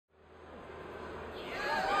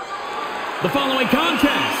The following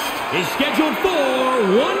contest is scheduled for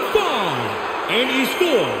one fall and is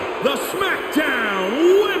for the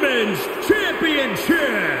SmackDown Women's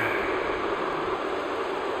Championship.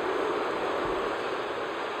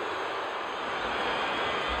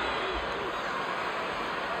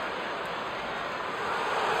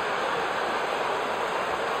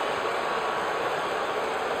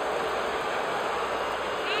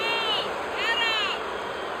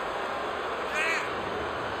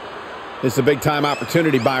 This is a big-time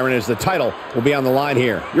opportunity, Byron, as the title will be on the line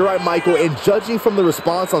here. You're right, Michael, and judging from the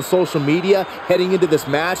response on social media heading into this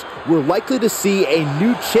match, we're likely to see a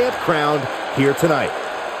new champ crowned here tonight.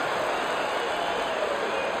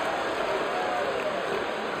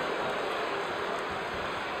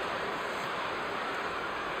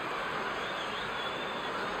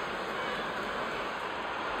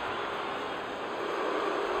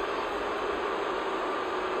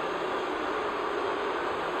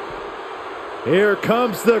 Here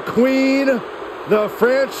comes the Queen, the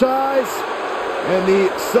franchise, and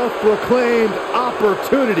the self-proclaimed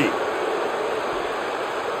opportunity.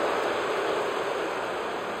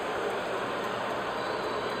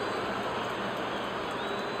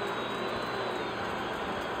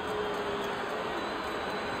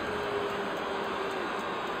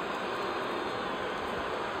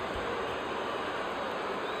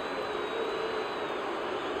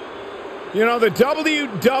 You know, the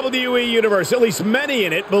WWE Universe, at least many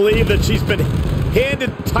in it, believe that she's been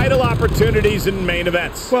handed title opportunities in main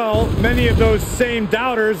events. Well, many of those same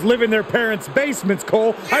doubters live in their parents' basements,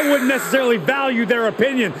 Cole. I wouldn't necessarily value their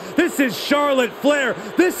opinion. This is Charlotte Flair.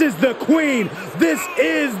 This is the Queen. This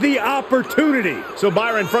is the opportunity. So,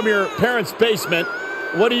 Byron, from your parents' basement,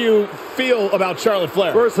 what do you feel about Charlotte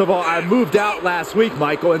Flair? First of all, I moved out last week,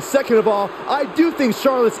 Michael. And second of all, I do think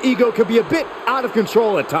Charlotte's ego can be a bit out of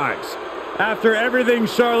control at times. After everything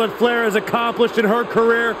Charlotte Flair has accomplished in her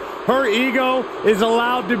career, her ego is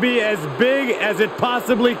allowed to be as big as it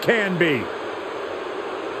possibly can be.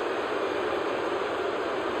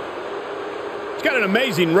 She's got an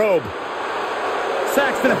amazing robe.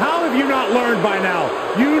 Saxton, how have you not learned by now?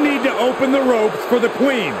 You need to open the ropes for the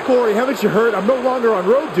Queen. Corey, haven't you heard? I'm no longer on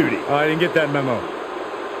road duty. Oh, I didn't get that memo.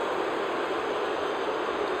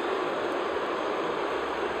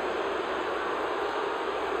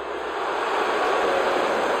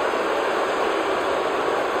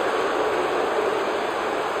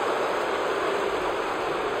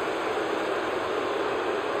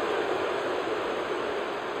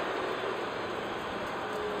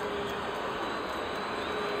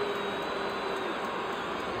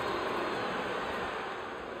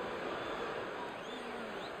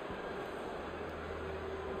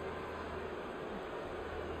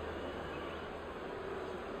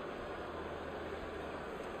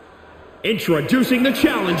 Introducing the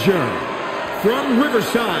challenger from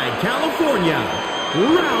Riverside, California,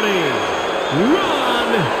 Ronda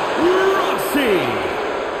Rousey.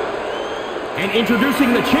 And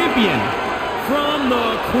introducing the champion from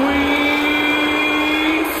the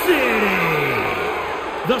Queen City,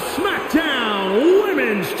 the SmackDown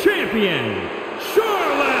Women's Champion,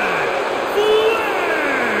 Charlotte Flair.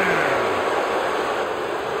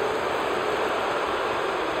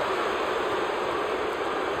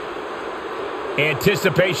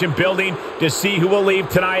 Anticipation building to see who will leave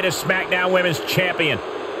tonight as SmackDown Women's Champion.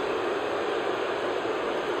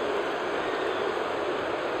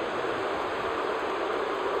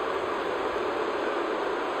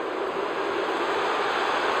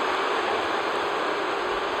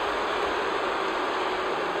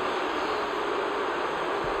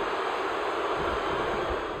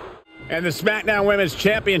 And the SmackDown Women's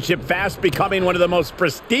Championship fast becoming one of the most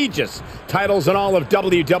prestigious titles in all of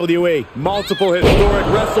WWE. Multiple historic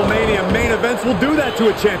WrestleMania main events will do that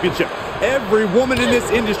to a championship. Every woman in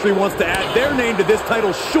this industry wants to add their name to this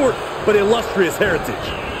title's short but illustrious heritage.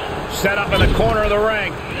 Set up in the corner of the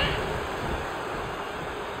ring.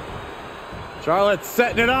 Charlotte's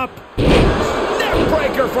setting it up. Neck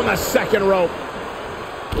breaker from the second rope.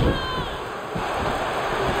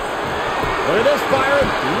 Look at this, Byron,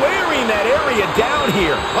 wearing that area down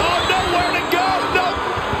here. Oh, nowhere to go, no.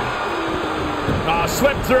 Oh,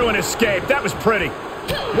 slipped through and escaped. That was pretty.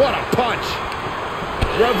 What a punch.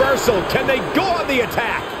 Reversal, can they go on the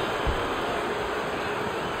attack?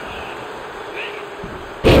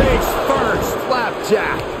 Face first,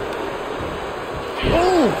 slapjack.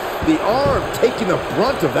 Oh, the arm taking the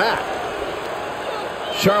brunt of that.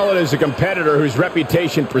 Charlotte is a competitor whose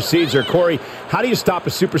reputation precedes her. Corey, how do you stop a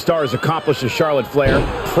superstar as accomplished as Charlotte Flair?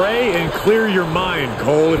 Pray and clear your mind,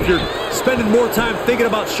 Cole. If you're spending more time thinking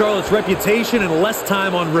about Charlotte's reputation and less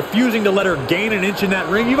time on refusing to let her gain an inch in that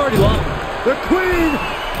ring, you've already lost. The Queen!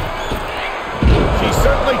 She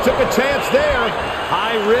certainly took a chance there.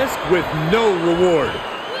 High risk with no reward.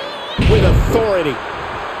 With authority.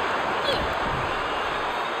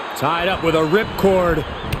 Tied up with a ripcord.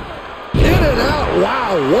 In and out.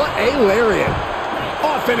 Wow, what a lariat.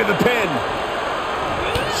 Off into the pin.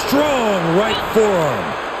 Strong right forearm.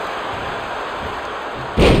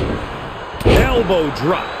 Elbow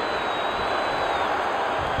drop.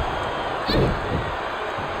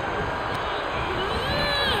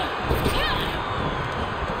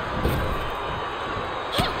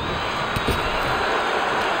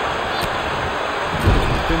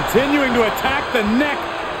 Continuing to attack the neck.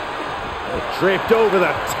 Draped over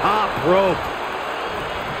the top rope.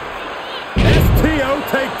 STO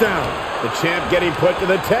takedown. The champ getting put to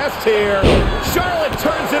the test here. Charlotte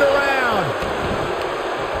turns it around.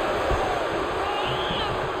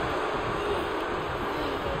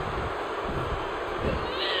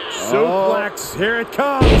 Suplex, here it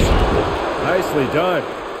comes. Nicely done.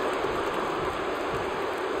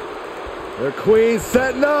 The Queen's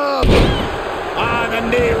setting up. Ah, the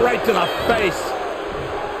knee right to the face.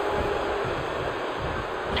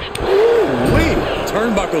 Ooh-wee.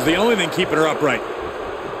 Turnbuckle's the only thing keeping her upright.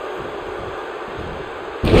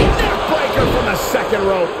 Neckbreaker from the second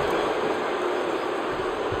rope.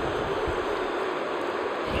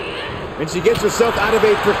 And she gets herself out of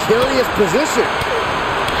a precarious position.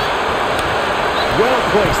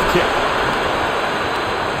 Well-placed kick.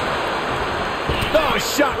 Oh,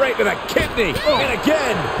 shot right to the kidney. And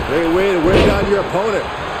again. Great way to wear down your opponent.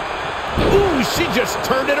 Ooh, she just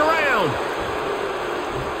turned it around.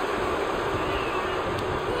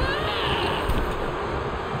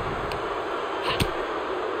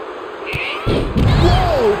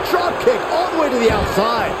 Whoa, drop kick all the way to the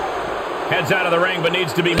outside. Heads out of the ring, but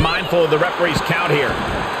needs to be mindful of the referee's count here.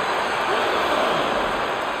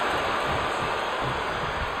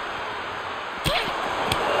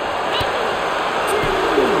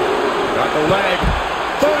 Got the leg.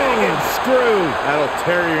 Bang and screw. That'll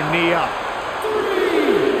tear your knee up.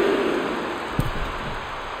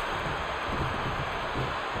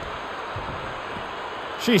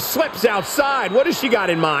 She slips outside. What has she got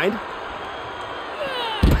in mind?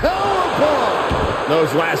 Powerbomb.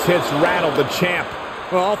 Those last hits rattled the champ.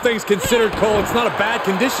 Well, all things considered, Cole, it's not a bad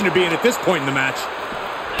condition to be in at this point in the match.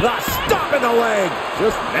 The stop in the leg.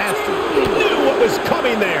 Just nasty. He knew what was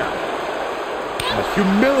coming there. A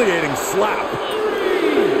humiliating slap.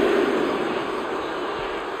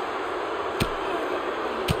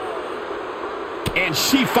 And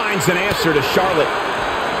she finds an answer to Charlotte.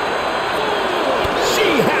 She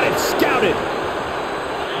had it scouted.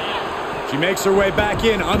 She makes her way back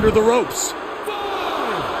in under the ropes.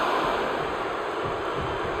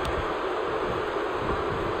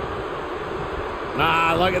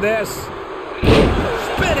 Ah, look at this.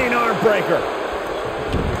 Spinning arm breaker.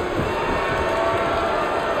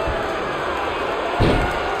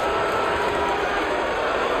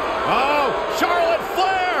 Oh, Charlotte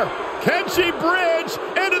Flair. Can she bridge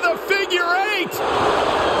into the figure eight?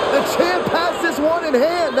 The champ has this one in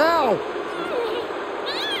hand now.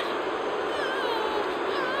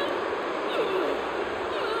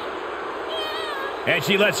 And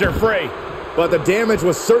she lets her free. But the damage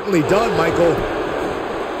was certainly done, Michael.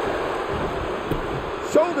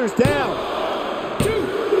 Shoulders down.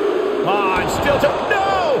 On, still to...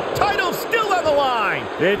 No! Title's still on the line.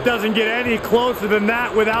 It doesn't get any closer than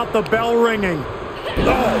that without the bell ringing.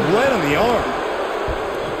 Oh, right on the arm.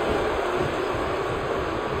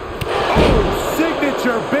 Oh,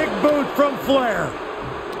 signature big boot from Flair.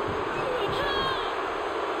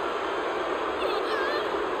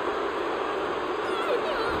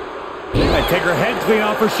 I take her head clean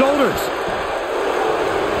off her shoulders.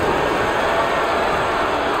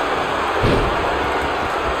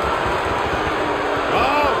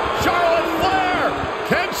 Oh, Charlotte Flair!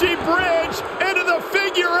 Can she bridge into the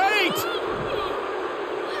figure eight?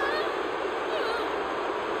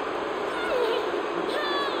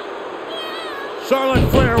 Charlotte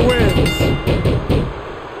Flair wins.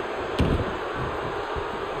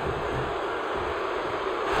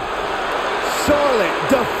 Charlotte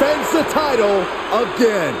defends the title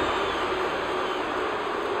again.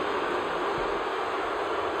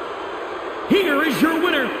 Here is your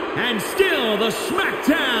winner, and still the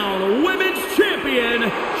SmackDown Women's Champion,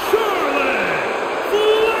 Charlotte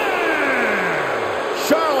Flair!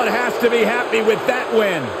 Charlotte has to be happy with that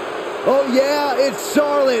win. Oh yeah, it's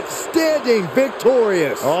Charlotte standing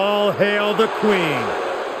victorious. All hail the Queen.